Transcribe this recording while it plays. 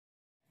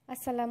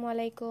আসসালামু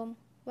আলাইকুম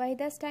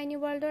ওয়াহিদাস টাইনি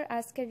ওয়ার্ল্ডর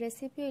আজকের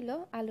রেসিপি হলো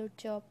আলুর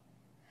চপ।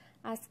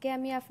 আজকে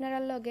আমি আপনারা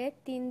লগে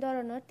তিন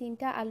ধরনের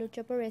তিনটা আলুর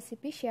চপের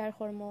রেসিপি শেয়ার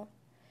করব,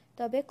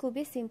 তবে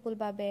খুবই সিম্পল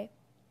ভাবে।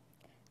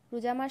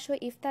 রোজা মাস ও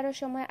ইফতারের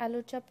সময়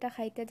আলুর চপটা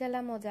খাইতে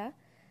জ্বালা মজা,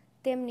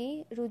 তেমনি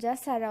রোজা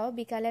ছাড়াও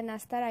বিকালে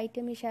নাস্তার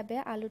আইটেম হিসাবে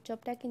আলুর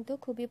চপটা কিন্তু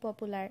খুবই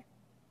পপুলার।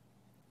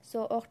 সো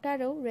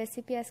ওটারও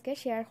রেসিপি আজকে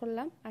শেয়ার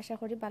করলাম, আশা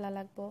করি ভালো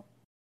লাগবো।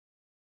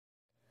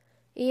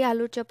 এই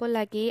আলুর চপর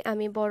লাগি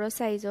আমি বড়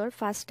সাইজর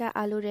 5টা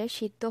আলুরে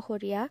সিদ্ধ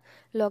করিয়া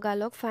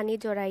লগালগ পানি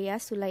জড়াইয়া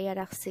চুলাইয়া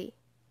রাখছি।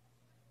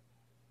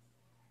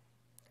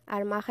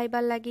 আর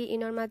মাখাইবার লাগি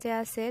ইনর মাঝে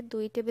আছে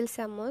 2 টেবিল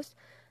চামচ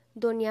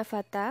ধনিয়া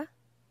পাতা,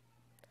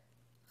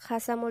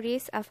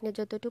 কাঁচামরিচ আপনি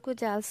যতটুকু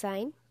জাল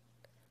চাইন,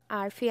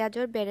 আর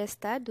পেঁয়াজের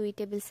বেরেস্তা 2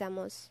 টেবিল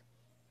চামচ,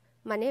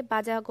 মানে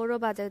বাজা গরো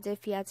বাজা যে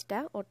পেঁয়াজটা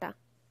ওটা,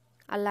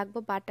 আর লাগবো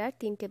বাটার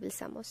 3 টেবিল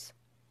চামচ।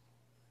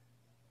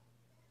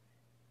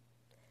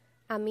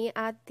 আমি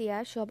আদ দিয়া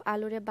সব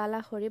আলুরে বালা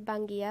খড়ি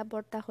বাঙ্গিয়া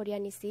বর্তা করিয়া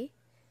নিছি।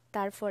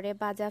 তারপরে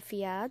বাজা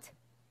পেঁয়াজ,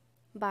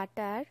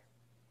 বাটার,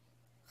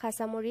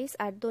 কাঁচামরিচ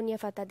আর ধনিয়া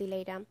পাতা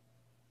দিলাইরাম,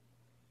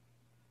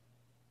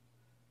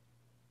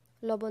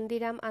 লবণ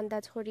দিরাম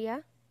আন্দাজ করিয়া।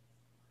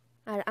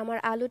 আর আমার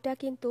আলুটা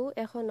কিন্তু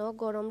এখনো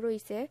গরম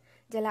রইছে,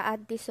 যেলা আদ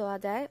দি সোয়া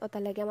যায়, ওটা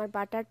লাগে আমার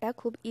বাটারটা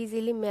খুব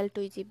ইজিলি মেল্ট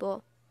হয়ে যাব।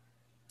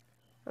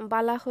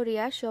 বালা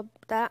করিয়া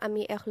সবটা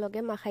আমি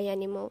একলগে মাখাইয়া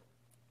নিমো।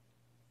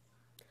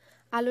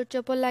 আলুর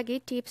চপর লাগি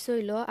টিপস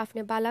হইল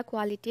আপনি বালা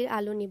কোয়ালিটির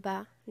আলু নিবা,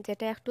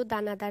 যেটা একটু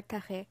দানাদার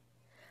থাকে,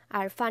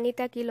 আর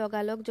ফানিটা কি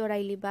লগালগ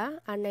জড়াই লিবা,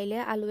 আর নাইলে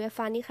আলুয়ে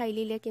ফানি খাই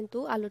লিলে কিন্তু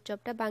আলুর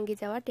চপটা ভাঙ্গি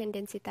যাওয়ার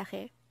টেন্ডেন্সি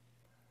থাকে।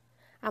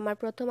 আমার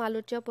প্রথম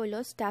আলুর চপ হইল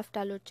স্টাফড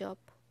আলুর চপ।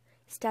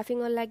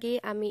 স্টাফিংর লাগি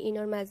আমি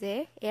ইনর মাঝে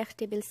 1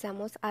 টেবিল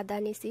চামচ আদা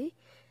নিছি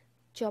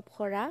চপ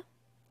করা,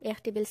 1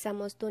 টেবিল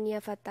চামচ ধনিয়া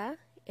পাতা,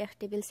 1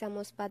 টেবিল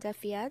চামচ ভাজা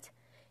পেঁয়াজ,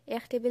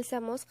 1 টেবিল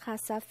চামচ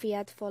কাঁচা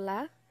পেঁয়াজ ফলা,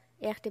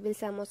 1 টেবিল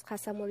চামচ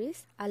কাঁচামরিচ,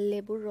 আর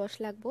লেবুর রস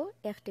লাগবো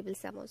 1 টেবিল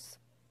চামচ।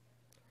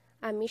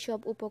 আমি সব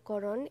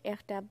উপকরণ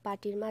একটা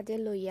বাটির মাঝে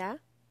লইয়া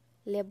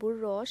লেবুর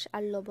রস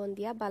আর লবণ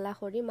দিয়া বালা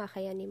করি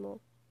মাখাইয়া নিমো।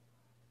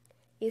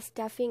 এই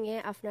স্টাফিংয়ে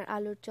আপনার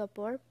আলুর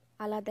চপর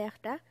আলাদা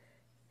একটা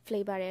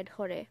ফ্লেভার এড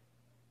করে,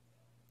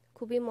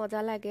 খুবই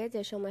মজা লাগে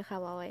যে সময়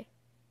খাওয়া হয়।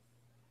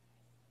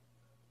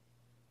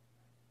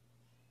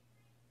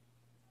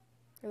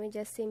 আমি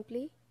জাস্ট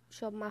সিম্পলি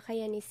সব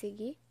মাখাইয়া নিছি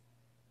গি।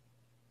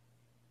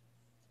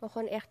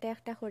 এখন একটা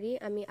একটা করি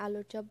আমি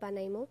আলুর চপ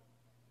বানাইমো।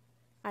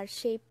 আর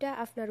শেপটা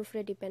আপনার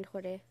উপরে ডিপেন্ড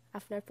করে,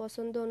 আপনার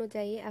পছন্দ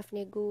অনুযায়ী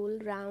আপনি গোল,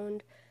 রাউন্ড,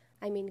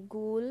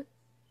 গোল,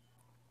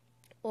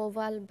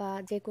 ওভাল বা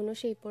যে কোনো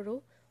শেপরও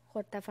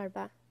করতে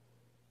পারবা।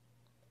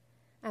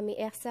 আমি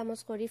 1 চামচ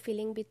করি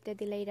ফিলিং ভিতরে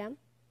দিলাইরাম,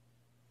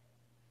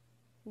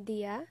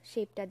 দিয়া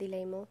শেপটা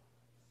দিলাইমো।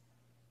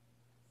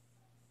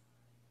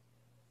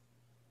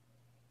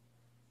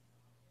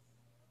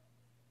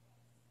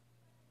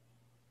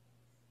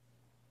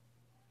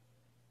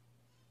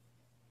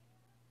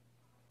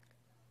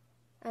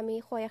 আমি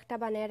কয়েকটা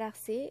বানিয়ে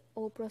রাখছি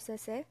ও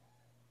প্রসেসে।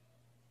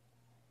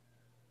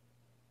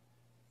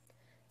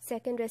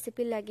 সেকেন্ড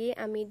রেসিপি লাগি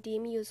আমি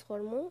ডিম ইউজ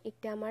করমু,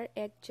 একটা আমার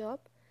এক চপ।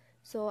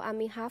 সো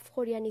আমি হাফ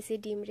করিয়া নিছি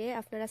ডিম রে,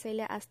 আপনারা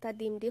চাইলে আস্তা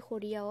ডিম দি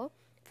করিয়াও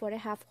পরে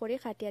হাফ করে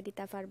কাটিয়া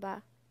দিতে পারবা,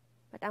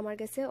 বাট আমার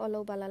কাছে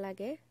অলও ভালো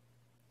লাগে।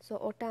 সো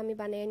ওটা আমি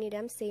বানিয়ে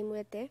নিলাম সেম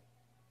ওয়েতে,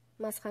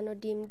 মাঝখানো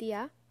ডিম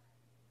দিয়া।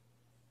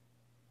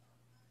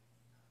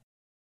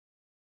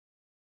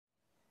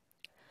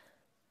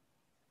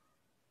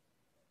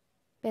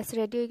 বেশ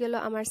রেডি হয়ে গেল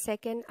আমার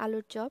সেকেন্ড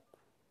আলুর চপ।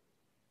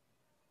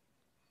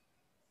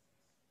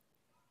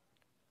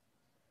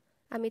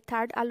 আমি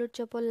থার্ড আলুর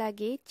চপর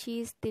লাগি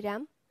চিজ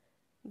দিলাম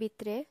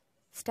ভিতরে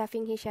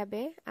স্টাফিং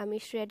হিসাবে। আমি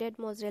শ্রেডেড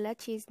মোজরেলা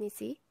চিজ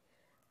নিছি।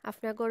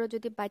 আপনার ঘরে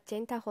যদি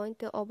বাচ্চাইন থাকেন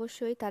তো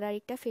অবশ্যই তারা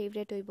একটা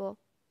ফেভারেট হইব।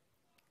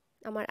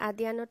 আমার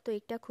আদিয়ানোর তো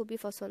একটা খুবই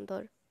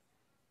পছন্দর।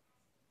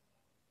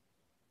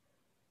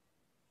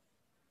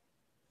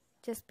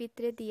 জাস্ট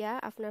ভিতরে দিয়া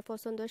আপনার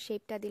পছন্দর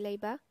শেপটা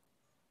দিলাইবা।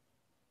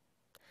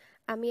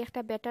 আমি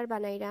একটা ব্যাটার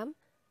বানাইলাম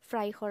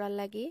ফ্রাই করার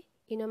লাগি।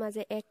 ইনো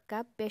মাঝে 1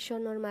 কাপ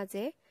বেসনের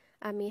মাঝে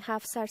আমি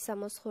হাফ 4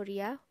 চামচ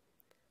করিয়া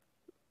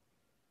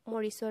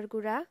মরিচর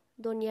গুঁড়া,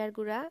 ধনিয়ার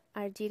গুঁড়া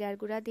আর জিরার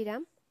গুঁড়া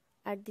দিলাম,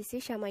 আর দিছি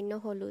সামান্য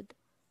হলুদ,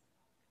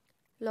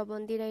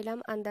 লবণ দিলাইলাম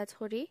আন্দাজ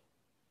করি,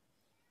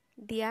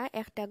 দিয়া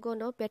একটা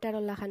ঘন ব্যাটার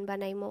লাখান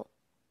বানাইমো।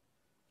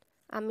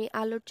 আমি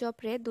আলুর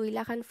চপরে 2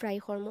 লাখান ফ্রাই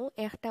করমু,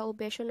 একটা ও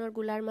বেসনের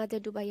গুলার মাঝে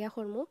ডুবাইয়া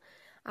করমু,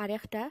 আর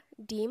একটা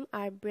ডিম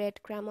আর ব্রেড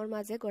ক্রামর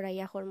মাঝে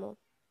গড়াইয়া করমু।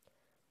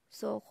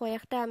 সো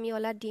কয়েকটা আমি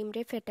ওলা ডিম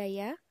রে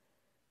ফেটাইয়া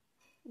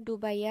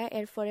ডুবাইয়া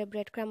এরপরে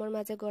ব্রেড ক্রামর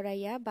মাঝে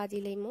গড়াইয়া বাজি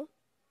লইমু।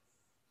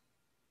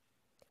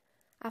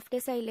 আপনি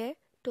চাইলে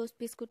টোস্ট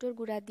বিস্কুটের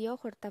গুঁড়া দিয়েও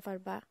করতে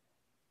পারবা।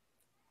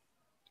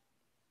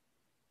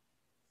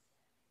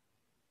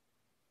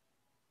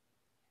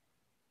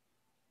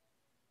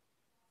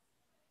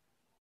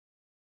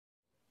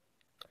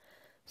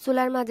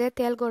 চুলার মাঝে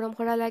তেল গরম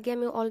করা লাগে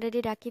আমি অলরেডি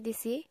রাখি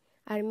দিছি।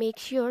 আর মেক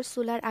শিওর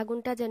চুলার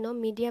আগুনটা যেন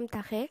মিডিয়াম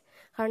থাকে,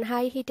 কারণ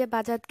হাই হিটে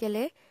বাজাত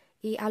গেলে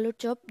এই আলুর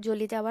চপ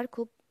জ্বলি যাওয়ার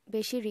খুব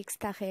বেশি রিস্ক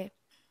থাকে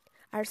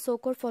আর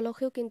চৌকর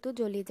ফলকেও কিন্তু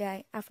জ্বলি যায়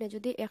আপনি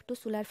যদি একটু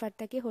চুলার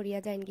ফাটটাকে হরিয়া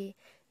যান গি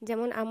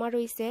যেমন আমার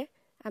হইছে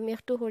আমি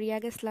একটু হরিয়া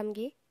গেছিলাম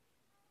গি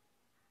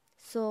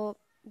সো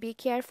বি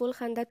কেয়ারফুল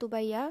খান্দা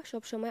তুবাইয়া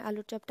সবসময়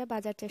আলুর চপটা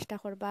বাজার চেষ্টা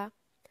করবা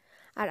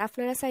আর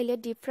আপনারা চাইলে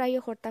ডিপ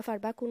ফ্রাইও করতে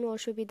পারবা কোনো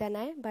অসুবিধা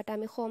নাই বাট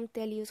আমি কম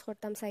তেল ইউজ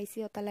করতাম চাইছি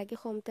ওটা লাগে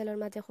কম তেলের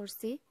মাঝে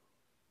করছি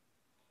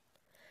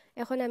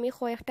এখন আমি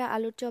কয়েকটা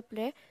আলুর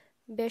চপরে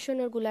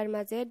বেসনের গুলার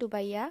মাঝে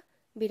ডুবাইয়া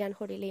বিরান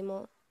করে লইমো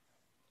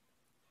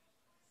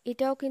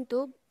এটাও কিন্তু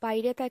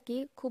বাইরে থাকি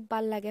খুব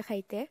ভাল লাগে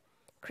খাইতে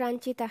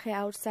ক্রাঞ্চি থাকে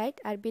আউটসাইড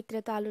আর ভিতরে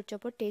তো আলুর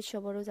চপের টেস্ট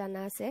সবরও জানা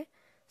আছে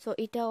সো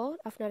এটাও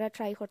আপনারা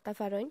ট্রাই করতে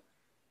পারেন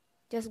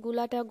জাস্ট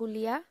গুলাটা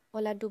গুলিয়া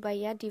ওলা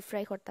ডুবাইয়া ডিপ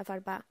ফ্রাই করতে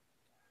পারবা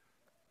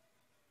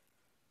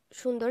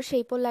সুন্দর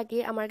শেপও লাগে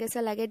আমার কাছে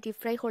লাগে ডিপ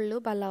ফ্রাই করলেও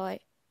ভালো হয়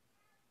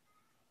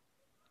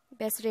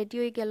বেশ রেডি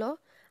হয়ে গেল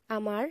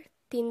আমার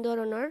 3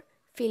 ধরনের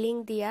ফিলিং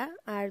দিয়া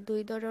আর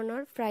 2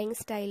 ধরনের ফ্রাইং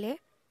স্টাইলে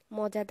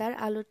মজাদার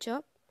আলুর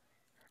চপ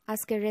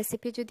আজকের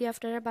রেসিপি যদি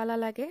আপনারা ভালো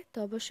লাগে তো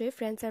অবশ্যই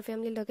ফ্রেন্ডস আর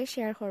ফ্যামিলির লগে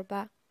শেয়ার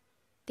করবা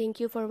থ্যাংক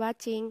ইউ ফর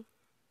ওয়াচিং